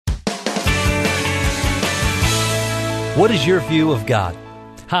What is your view of God?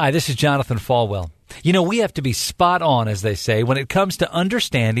 Hi, this is Jonathan Falwell. You know, we have to be spot on, as they say, when it comes to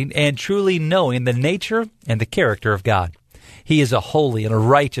understanding and truly knowing the nature and the character of God. He is a holy and a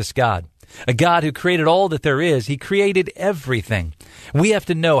righteous God, a God who created all that there is. He created everything. We have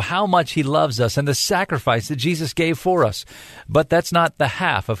to know how much He loves us and the sacrifice that Jesus gave for us. But that's not the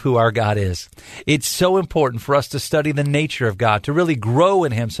half of who our God is. It's so important for us to study the nature of God, to really grow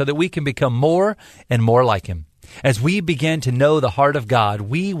in Him so that we can become more and more like Him. As we begin to know the heart of God,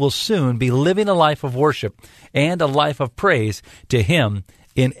 we will soon be living a life of worship and a life of praise to Him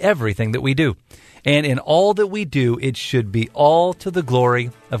in everything that we do. And in all that we do, it should be all to the glory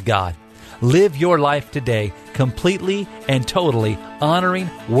of God. Live your life today completely and totally honoring,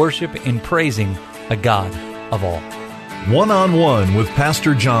 worship, and praising a God of all. One-on-one with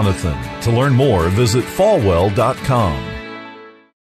Pastor Jonathan. To learn more, visit falwell.com.